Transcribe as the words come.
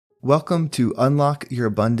Welcome to Unlock Your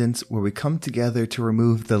Abundance, where we come together to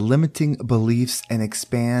remove the limiting beliefs and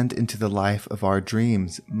expand into the life of our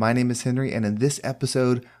dreams. My name is Henry, and in this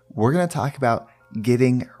episode, we're going to talk about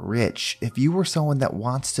getting rich. If you are someone that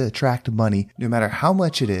wants to attract money, no matter how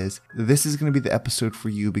much it is, this is going to be the episode for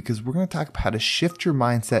you, because we're going to talk about how to shift your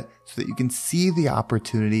mindset so that you can see the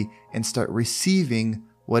opportunity and start receiving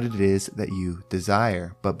what it is that you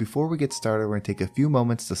desire. But before we get started, we're going to take a few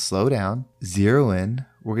moments to slow down, zero in.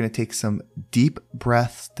 We're going to take some deep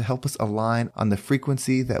breaths to help us align on the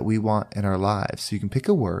frequency that we want in our lives. So you can pick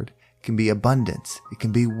a word. It can be abundance. It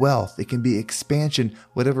can be wealth. It can be expansion,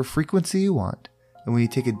 whatever frequency you want. And when you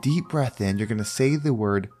take a deep breath in, you're going to say the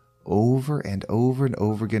word over and over and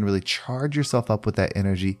over again. Really charge yourself up with that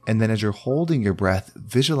energy. And then as you're holding your breath,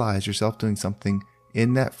 visualize yourself doing something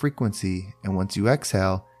in that frequency. And once you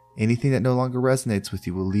exhale, anything that no longer resonates with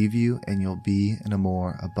you will leave you, and you'll be in a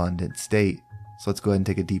more abundant state. So let's go ahead and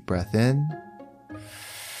take a deep breath in.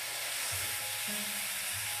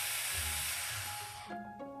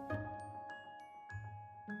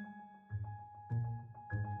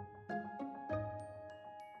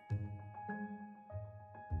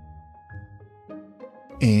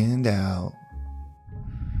 And out.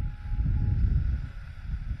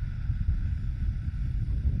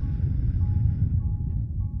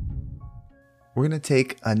 We're going to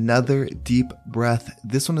take another deep breath.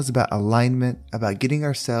 This one is about alignment, about getting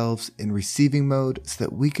ourselves in receiving mode so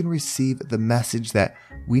that we can receive the message that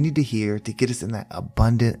we need to hear to get us in that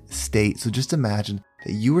abundant state. So just imagine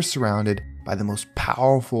that you are surrounded by the most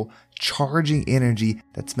powerful charging energy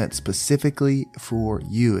that's meant specifically for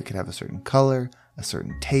you. It could have a certain color, a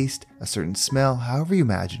certain taste, a certain smell, however you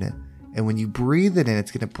imagine it. And when you breathe it in,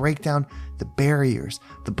 it's going to break down the barriers,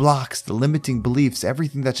 the blocks, the limiting beliefs,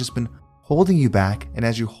 everything that's just been holding you back. And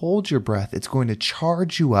as you hold your breath, it's going to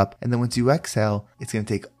charge you up. And then once you exhale, it's going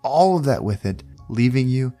to take all of that with it, leaving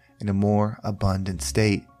you in a more abundant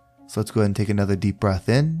state. So let's go ahead and take another deep breath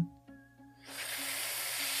in.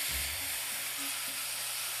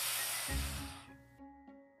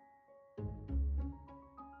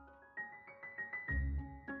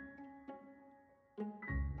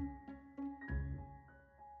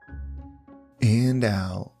 And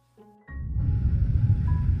out.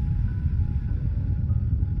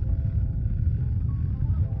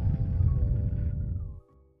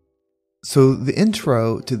 So the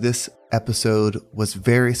intro to this episode was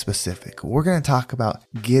very specific. We're going to talk about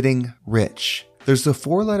getting rich. There's the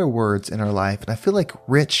 4-letter words in our life, and I feel like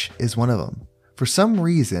rich is one of them. For some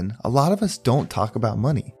reason, a lot of us don't talk about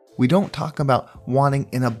money. We don't talk about wanting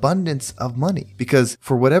an abundance of money because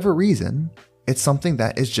for whatever reason, it's something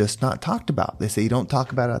that is just not talked about. They say you don't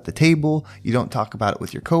talk about it at the table, you don't talk about it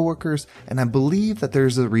with your coworkers, and I believe that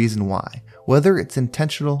there's a reason why, whether it's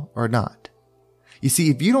intentional or not. You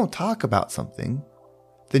see, if you don't talk about something,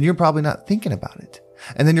 then you're probably not thinking about it.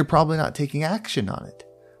 And then you're probably not taking action on it.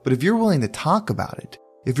 But if you're willing to talk about it,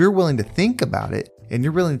 if you're willing to think about it, and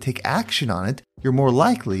you're willing to take action on it, you're more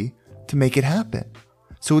likely to make it happen.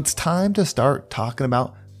 So it's time to start talking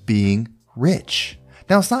about being rich.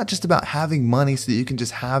 Now, it's not just about having money so that you can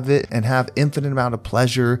just have it and have infinite amount of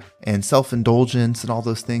pleasure and self-indulgence and all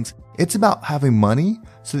those things. It's about having money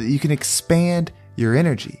so that you can expand your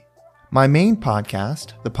energy. My main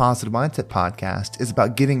podcast, the Positive Mindset Podcast, is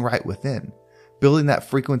about getting right within, building that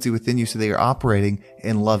frequency within you so that you're operating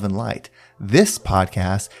in love and light. This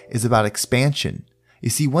podcast is about expansion. You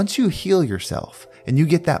see, once you heal yourself and you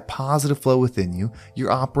get that positive flow within you,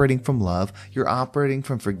 you're operating from love, you're operating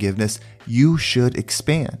from forgiveness, you should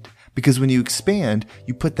expand. Because when you expand,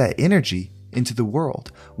 you put that energy into the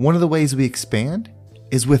world. One of the ways we expand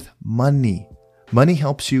is with money. Money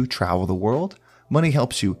helps you travel the world. Money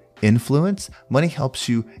helps you influence. Money helps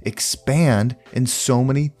you expand in so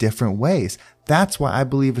many different ways. That's why I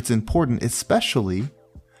believe it's important, especially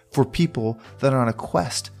for people that are on a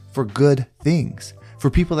quest for good things,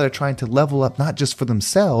 for people that are trying to level up, not just for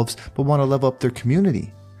themselves, but want to level up their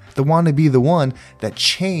community. They want to be the one that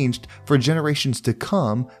changed for generations to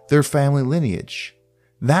come their family lineage.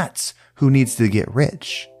 That's who needs to get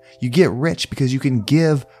rich. You get rich because you can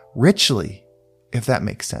give richly, if that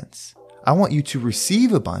makes sense. I want you to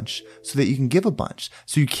receive a bunch so that you can give a bunch.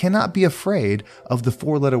 So you cannot be afraid of the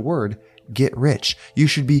 4-letter word, get rich. You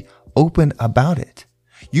should be open about it.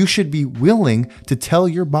 You should be willing to tell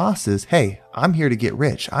your bosses, hey, I'm here to get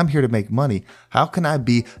rich. I'm here to make money. How can I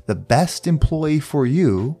be the best employee for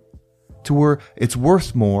you to where it's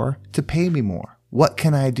worth more to pay me more? What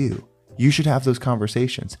can I do? You should have those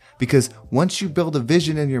conversations, because once you build a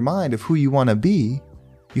vision in your mind of who you want to be,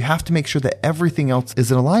 you have to make sure that everything else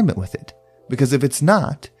is in alignment with it. Because if it's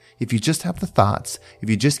not, if you just have the thoughts, if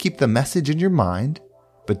you just keep the message in your mind,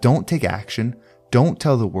 but don't take action, don't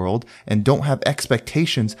tell the world, and don't have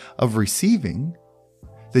expectations of receiving,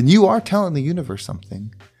 then you are telling the universe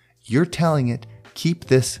something. You're telling it, keep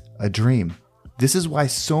this a dream. This is why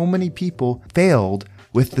so many people failed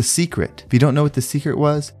with The Secret. If you don't know what The Secret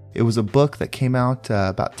was, it was a book that came out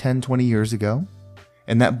about 10, 20 years ago.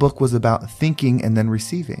 And that book was about thinking and then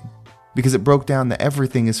receiving, because it broke down that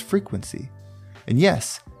everything is frequency. And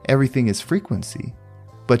yes, everything is frequency,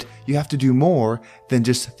 but you have to do more than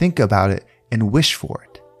just think about it and wish for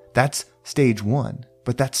it. That's stage one,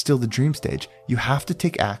 but that's still the dream stage. You have to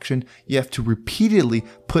take action. You have to repeatedly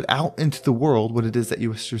put out into the world what it is that you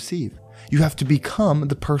wish to receive. You have to become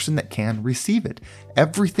the person that can receive it.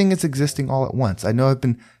 Everything is existing all at once. I know I've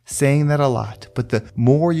been saying that a lot, but the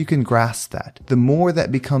more you can grasp that, the more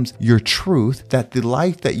that becomes your truth, that the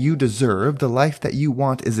life that you deserve, the life that you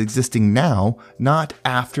want is existing now, not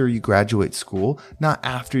after you graduate school, not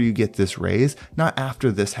after you get this raise, not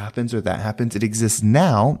after this happens or that happens. It exists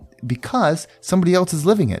now because somebody else is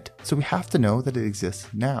living it. So we have to know that it exists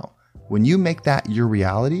now. When you make that your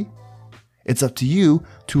reality, it's up to you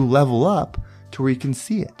to level up to where you can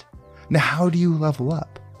see it. Now, how do you level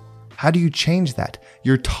up? How do you change that?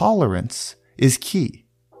 Your tolerance is key.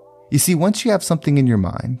 You see, once you have something in your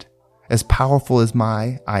mind, as powerful as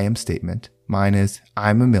my I am statement, mine is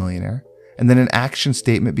I'm a millionaire, and then an action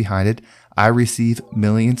statement behind it, I receive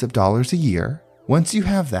millions of dollars a year. Once you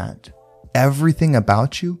have that, everything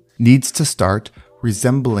about you needs to start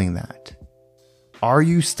resembling that. Are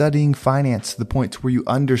you studying finance to the point where you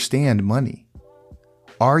understand money?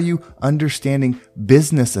 Are you understanding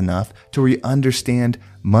business enough to where you understand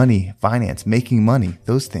money, finance, making money,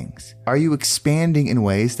 those things? Are you expanding in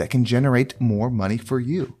ways that can generate more money for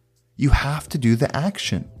you? You have to do the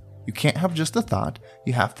action. You can't have just the thought.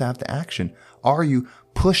 You have to have the action. Are you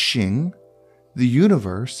pushing the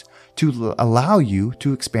universe to allow you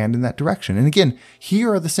to expand in that direction? And again,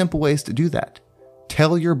 here are the simple ways to do that.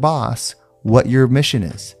 Tell your boss what your mission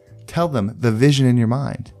is. Tell them the vision in your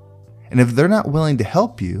mind. And if they're not willing to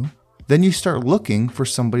help you, then you start looking for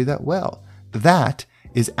somebody that will. That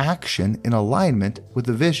is action in alignment with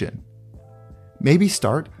the vision. Maybe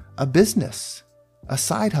start a business, a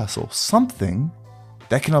side hustle, something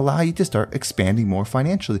that can allow you to start expanding more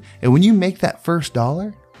financially. And when you make that first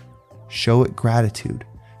dollar, show it gratitude,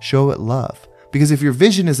 show it love. Because if your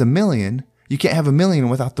vision is $1 million, you can't have $1 million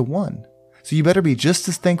without the one. So you better be just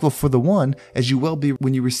as thankful for the one as you will be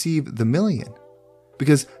when you receive the $1 million.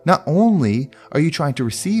 Because not only are you trying to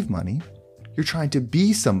receive money, you're trying to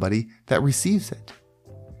be somebody that receives it.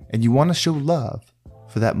 And you want to show love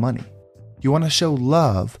for that money. You want to show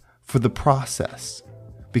love for the process.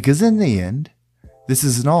 Because in the end, this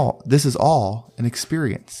is all an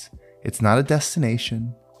experience. It's not a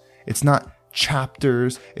destination. It's not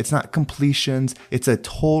chapters. It's not completions. It's a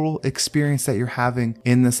total experience that you're having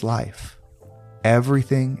in this life.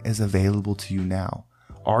 Everything is available to you now.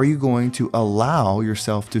 Are you going to allow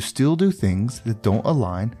yourself to still do things that don't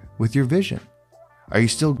align with your vision? Are you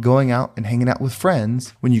still going out and hanging out with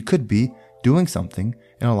friends when you could be doing something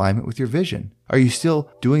in alignment with your vision? Are you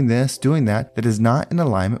still doing this, doing that is not in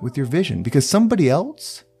alignment with your vision? Because somebody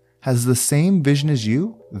else has the same vision as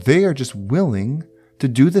you. They are just willing to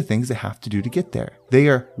do the things they have to do to get there. They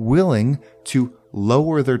are willing to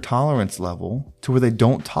lower their tolerance level to where they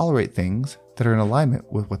don't tolerate things that are in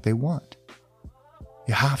alignment with what they want.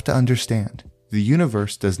 You have to understand, the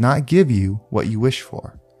universe does not give you what you wish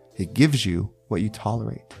for. It gives you what you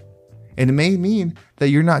tolerate. And it may mean that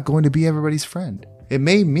you're not going to be everybody's friend. It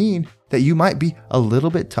may mean that you might be a little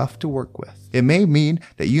bit tough to work with. It may mean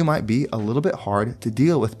that you might be a little bit hard to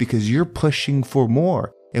deal with because you're pushing for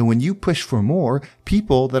more. And when you push for more,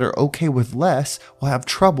 people that are okay with less will have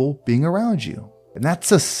trouble being around you. And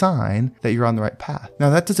that's a sign that you're on the right path. Now,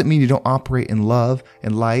 that doesn't mean you don't operate in love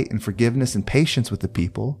and light and forgiveness and patience with the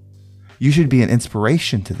people. You should be an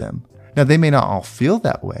inspiration to them. Now, they may not all feel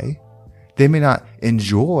that way. They may not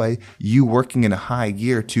enjoy you working in a high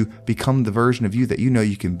gear to become the version of you that you know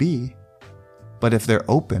you can be. But if they're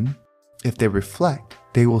open, if they reflect,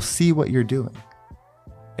 they will see what you're doing.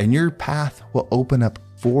 And your path will open up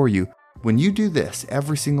for you. When you do this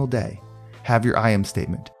every single day, have your I am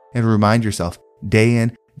statement and remind yourself day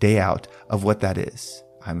in, day out of what that is.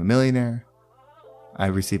 I'm a millionaire. I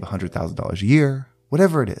receive $100,000 a year,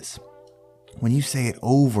 whatever it is. When you say it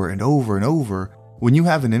over and over and over, when you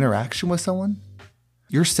have an interaction with someone,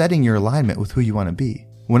 you're setting your alignment with who you want to be.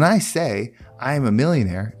 When I say I am a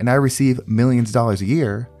millionaire and I receive millions of dollars a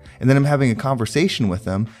year, and then I'm having a conversation with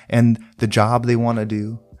them and the job they want to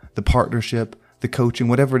do, the partnership, the coaching,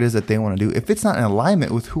 whatever it is that they want to do, if it's not in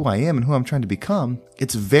alignment with who I am and who I'm trying to become,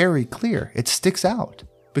 it's very clear. It sticks out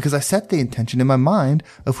because I set the intention in my mind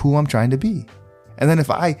of who I'm trying to be. And then if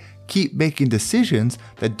I keep making decisions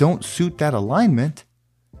that don't suit that alignment,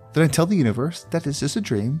 then I tell the universe that it's just a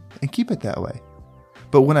dream and keep it that way.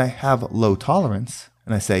 But when I have low tolerance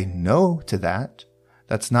and I say no to that,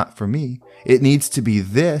 that's not for me. It needs to be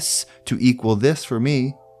this to equal this for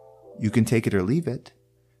me. You can take it or leave it.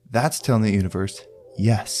 That's telling the universe,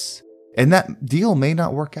 yes. And that deal may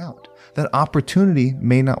not work out. That opportunity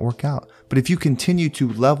may not work out. But if you continue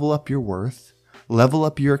to level up your worth, level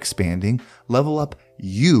up your expanding, level up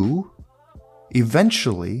you,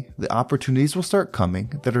 eventually the opportunities will start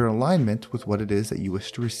coming that are in alignment with what it is that you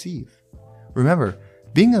wish to receive. Remember,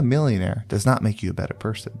 being a millionaire does not make you a better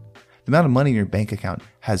person. The amount of money in your bank account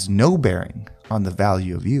has no bearing on the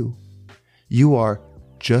value of you. You are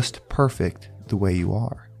just perfect the way you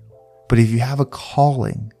are. But if you have a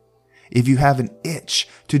calling, if you have an itch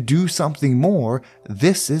to do something more,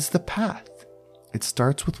 this is the path. It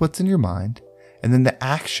starts with what's in your mind and then the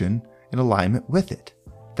action in alignment with it.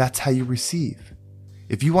 That's how you receive.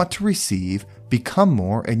 If you want to receive, become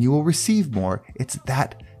more and you will receive more. It's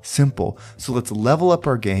that simple. So let's level up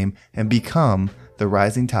our game and become the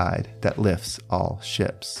rising tide that lifts all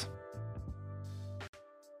ships.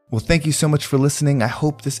 Well, thank you so much for listening. I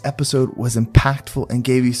hope this episode was impactful and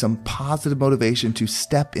gave you some positive motivation to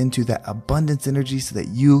step into that abundance energy so that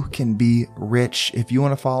you can be rich. If you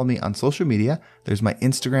want to follow me on social media, there's my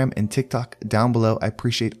Instagram and TikTok down below. I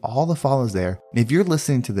appreciate all the follows there. And if you're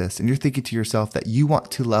listening to this and you're thinking to yourself that you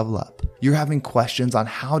want to level up, you're having questions on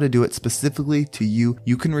how to do it specifically to you,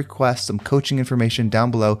 you can request some coaching information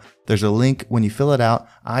down below. There's a link. When you fill it out,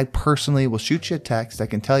 I personally will shoot you a text. I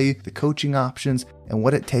can tell you the coaching options and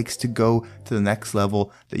what it takes to go to the next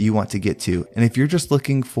level that you want to get to. And if you're just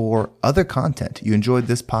looking for other content, you enjoyed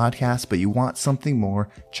this podcast, but you want something more,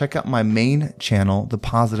 check out my main channel, the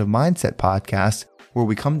Positive Mindset Podcast, where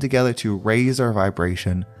we come together to raise our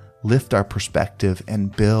vibration, lift our perspective,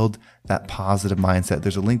 and build that positive mindset.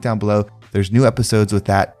 There's a link down below. There's new episodes with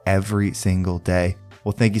that every single day.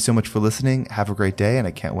 Well, thank you so much for listening. Have a great day, and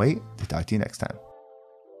I can't wait to talk to you next time.